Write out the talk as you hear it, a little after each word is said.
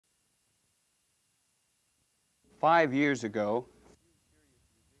5 years ago,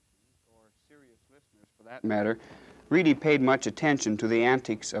 or serious listeners for that matter, really paid much attention to the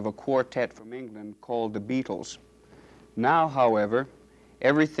antics of a quartet from England called the Beatles. Now, however,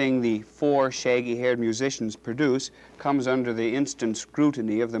 everything the four shaggy-haired musicians produce comes under the instant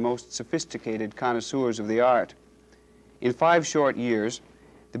scrutiny of the most sophisticated connoisseurs of the art. In 5 short years,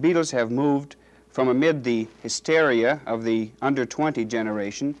 the Beatles have moved from amid the hysteria of the under-20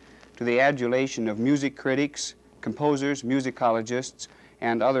 generation to the adulation of music critics, composers, musicologists,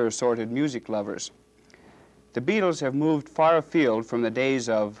 and other assorted music lovers. The Beatles have moved far afield from the days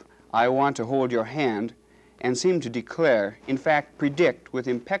of "I Want to Hold Your Hand" and seem to declare, in fact predict with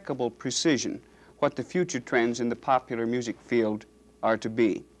impeccable precision, what the future trends in the popular music field are to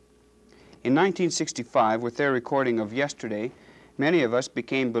be. In 1965, with their recording of Yesterday, many of us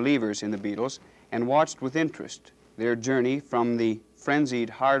became believers in the Beatles and watched with interest their journey from the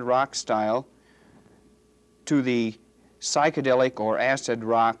frenzied hard rock style to the psychedelic or acid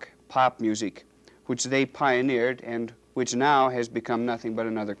rock pop music, which they pioneered and which now has become nothing but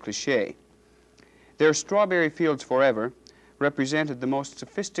another cliché. Their Strawberry Fields Forever represented the most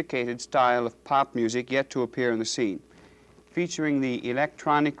sophisticated style of pop music yet to appear in the scene, featuring the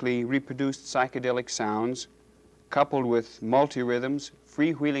electronically reproduced psychedelic sounds, coupled with multi-rhythms,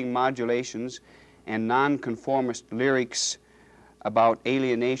 freewheeling modulations, and nonconformist lyrics about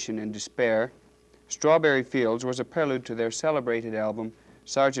alienation and despair. Strawberry Fields was a prelude to their celebrated album,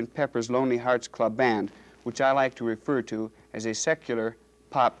 Sgt. Pepper's Lonely Hearts Club Band, which I like to refer to as a secular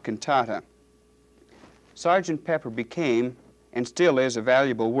pop cantata. Sgt. Pepper became, and still is, a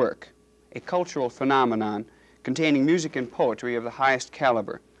valuable work, a cultural phenomenon containing music and poetry of the highest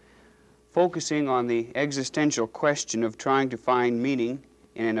caliber, focusing on the existential question of trying to find meaning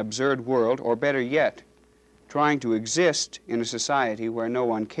in an absurd world, or better yet, trying to exist in a society where no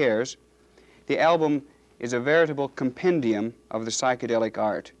one cares. The album is a veritable compendium of the psychedelic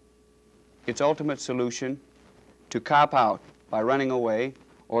art. Its ultimate solution: to cop out by running away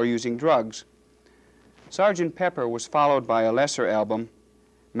or using drugs. Sgt. Pepper was followed by a lesser album,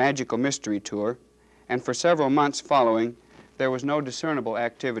 Magical Mystery Tour, and for several months following, there was no discernible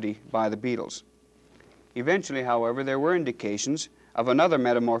activity by the Beatles. Eventually, however, there were indications of another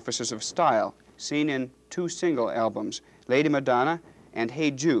metamorphosis of style, seen in 2 single albums, Lady Madonna and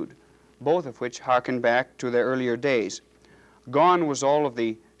Hey Jude, both of which harken back to their earlier days. Gone was all of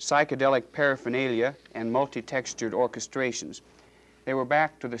the psychedelic paraphernalia and multi-textured orchestrations. They were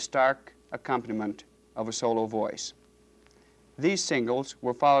back to the stark accompaniment of a solo voice. These singles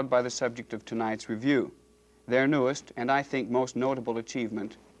were followed by the subject of tonight's review, their newest and I think most notable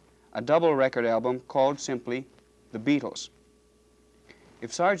achievement, a double record album called simply The Beatles.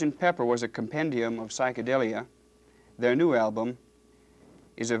 If Sgt. Pepper was a compendium of psychedelia, their new album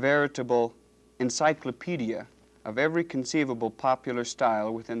is a veritable encyclopedia of every conceivable popular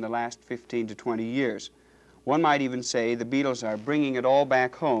style within the last 15 to 20 years. One might even say the Beatles are bringing it all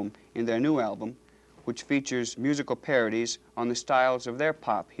back home in their new album, which features musical parodies on the styles of their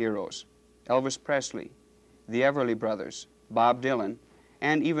pop heroes, Elvis Presley, the Everly Brothers, Bob Dylan,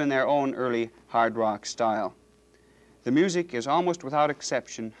 and even their own early hard rock style. The music is almost without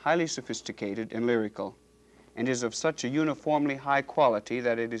exception highly sophisticated and lyrical, and is of such a uniformly high quality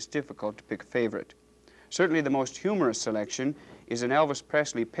that it is difficult to pick a favorite. Certainly the most humorous selection is an Elvis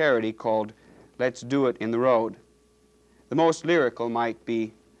Presley parody called Let's Do It in the Road. The most lyrical might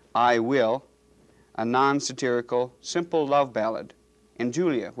be I Will, a non-satirical, simple love ballad, and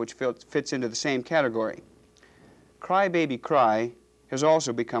Julia, which fits into the same category. Cry Baby Cry has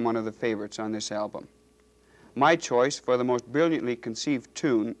also become one of the favorites on this album. My choice for the most brilliantly conceived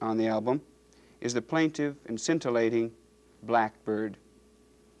tune on the album is the plaintive and scintillating Blackbird.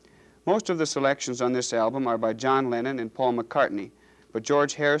 Most of the selections on this album are by John Lennon and Paul McCartney, but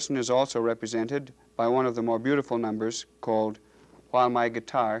George Harrison is also represented by one of the more beautiful numbers called While My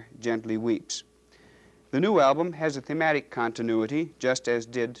Guitar Gently Weeps. The new album has a thematic continuity, just as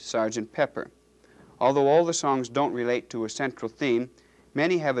did Sgt. Pepper. Although all the songs don't relate to a central theme,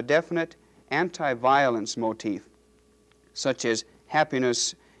 many have a definite anti-violence motif, such as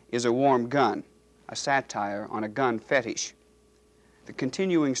Happiness is a Warm Gun, a satire on a gun fetish. The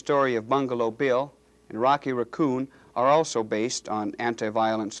continuing story of Bungalow Bill and Rocky Raccoon are also based on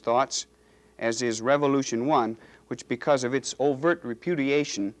anti-violence thoughts, as is Revolution 1, which, because of its overt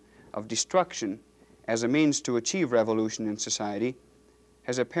repudiation of destruction as a means to achieve revolution in society,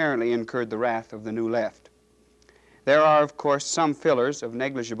 has apparently incurred the wrath of the New Left. There are, of course, some fillers of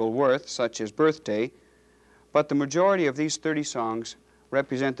negligible worth, such as Birthday, but the majority of these 30 songs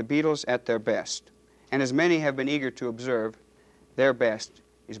represent the Beatles at their best, and as many have been eager to observe, their best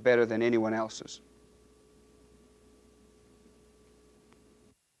is better than anyone else's.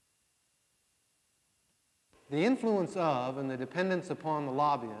 The influence of and the dependence upon the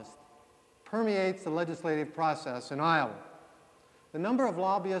lobbyist permeates the legislative process in Iowa. The number of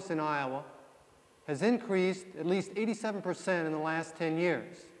lobbyists in Iowa has increased at least 87% in the last 10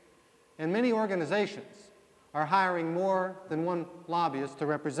 years, and many organizations are hiring more than one lobbyist to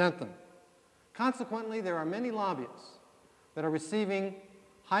represent them. Consequently, there are many lobbyists that are receiving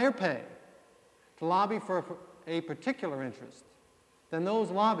higher pay to lobby for a particular interest than those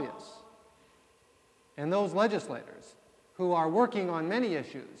lobbyists and those legislators who are working on many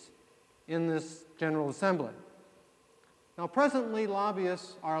issues in this General Assembly. Now, presently,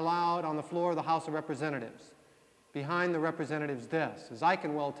 lobbyists are allowed on the floor of the House of Representatives, behind the representative's desk, as I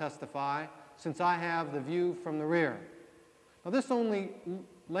can well testify, since I have the view from the rear. Now, this only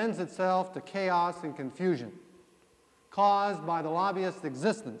lends itself to chaos and confusion caused by the lobbyist's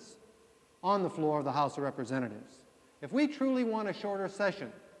existence on the floor of the House of Representatives. If we truly want a shorter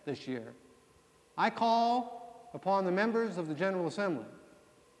session this year, I call upon the members of the General Assembly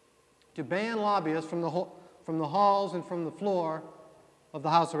to ban lobbyists from the halls and from the floor of the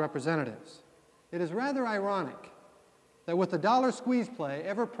House of Representatives. It is rather ironic that with the dollar squeeze play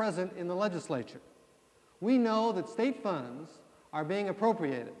ever present in the legislature, we know that state funds are being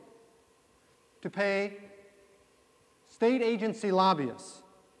appropriated to pay state agency lobbyists.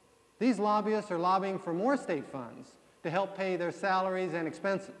 These lobbyists are lobbying for more state funds to help pay their salaries and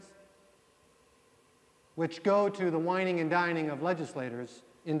expenses, which go to the wining and dining of legislators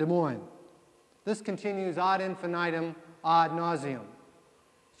in Des Moines. This continues ad infinitum, ad nauseum.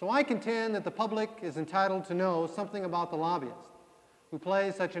 So I contend that the public is entitled to know something about the lobbyist who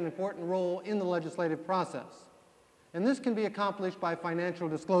plays such an important role in the legislative process. And this can be accomplished by financial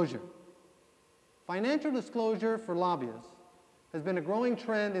disclosure. Financial disclosure for lobbyists has been a growing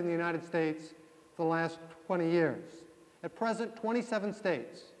trend in the United States for the last 20 years. At present, 27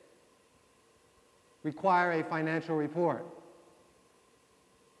 states require a financial report.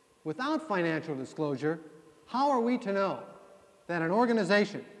 Without financial disclosure, how are we to know that an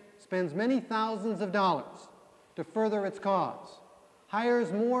organization spends many thousands of dollars to further its cause,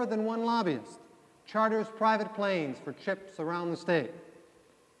 hires more than one lobbyist, charters private planes for trips around the state,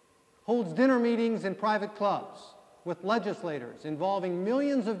 holds dinner meetings in private clubs with legislators involving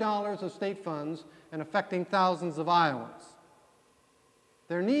millions of dollars of state funds and affecting thousands of Iowans?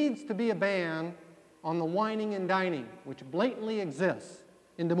 There needs to be a ban on the wining and dining, which blatantly exists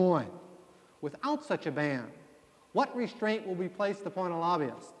in Des Moines. Without such a ban, what restraint will be placed upon a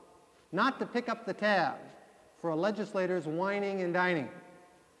lobbyist not to pick up the tab for a legislator's wining and dining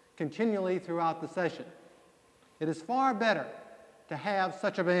continually throughout the session? It is far better to have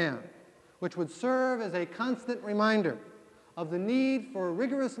such a ban, which would serve as a constant reminder of the need for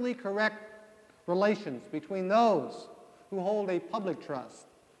rigorously correct relations between those who hold a public trust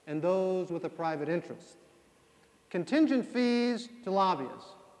and those with a private interest. Contingent fees to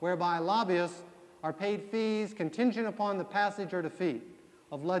lobbyists, whereby lobbyists are paid fees contingent upon the passage or defeat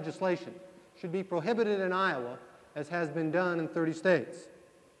of legislation, should be prohibited in Iowa, as has been done in 30 states.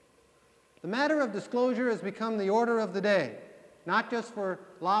 The matter of disclosure has become the order of the day, not just for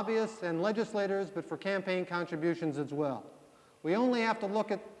lobbyists and legislators, but for campaign contributions as well. We only have to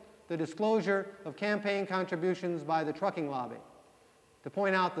look at the disclosure of campaign contributions by the trucking lobby to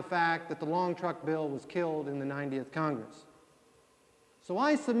point out the fact that the long truck bill was killed in the 90th Congress. So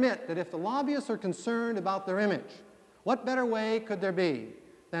I submit that if the lobbyists are concerned about their image, what better way could there be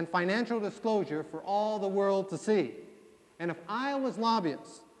than financial disclosure for all the world to see? And if Iowa's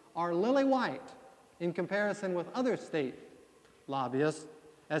lobbyists are lily white in comparison with other state lobbyists,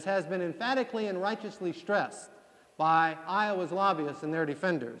 as has been emphatically and righteously stressed by Iowa's lobbyists and their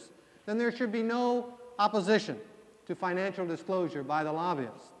defenders, then there should be no opposition to financial disclosure by the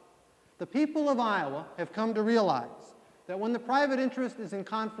lobbyists. The people of Iowa have come to realize that when the private interest is in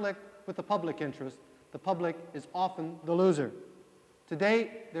conflict with the public interest, the public is often the loser. To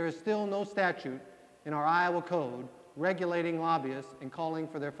date, there is still no statute in our Iowa Code regulating lobbyists and calling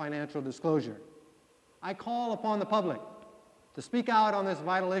for their financial disclosure. I call upon the public to speak out on this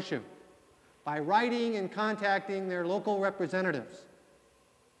vital issue by writing and contacting their local representatives.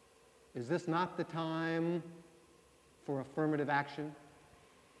 Is this not the time for affirmative action?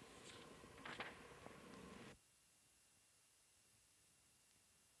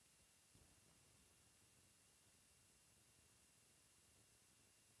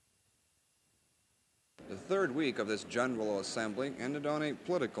 The third week of this General Assembly ended on a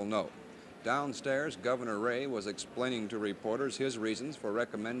political note. Downstairs, Governor Ray was explaining to reporters his reasons for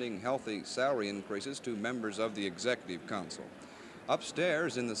recommending healthy salary increases to members of the Executive Council.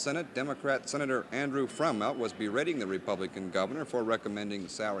 Upstairs in the Senate, Democrat Senator Andrew Fromelt was berating the Republican governor for recommending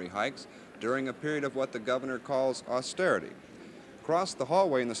salary hikes during a period of what the governor calls austerity. Across the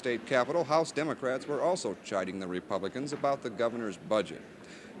hallway in the state capitol, House Democrats were also chiding the Republicans about the governor's budget.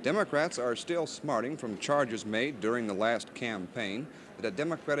 Democrats are still smarting from charges made during the last campaign that a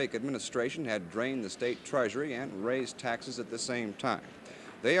Democratic administration had drained the state treasury and raised taxes at the same time.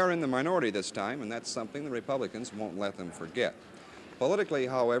 They are in the minority this time, and that's something the Republicans won't let them forget. Politically,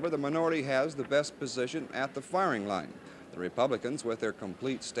 however, the minority has the best position at the firing line. The Republicans, with their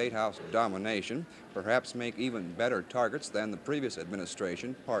complete State House domination, perhaps make even better targets than the previous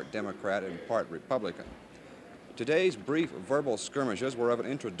administration, part Democrat and part Republican. Today's brief verbal skirmishes were of an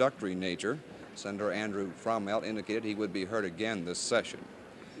introductory nature. Senator Andrew Fromelt indicated he would be heard again this session.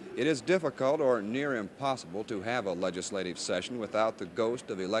 It is difficult or near impossible to have a legislative session without the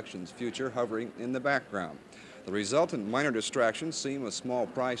ghost of elections future hovering in the background. The resultant minor distractions seem a small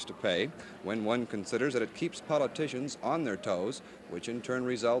price to pay when one considers that it keeps politicians on their toes, which in turn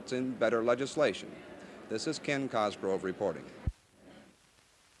results in better legislation. This is Ken Cosgrove reporting.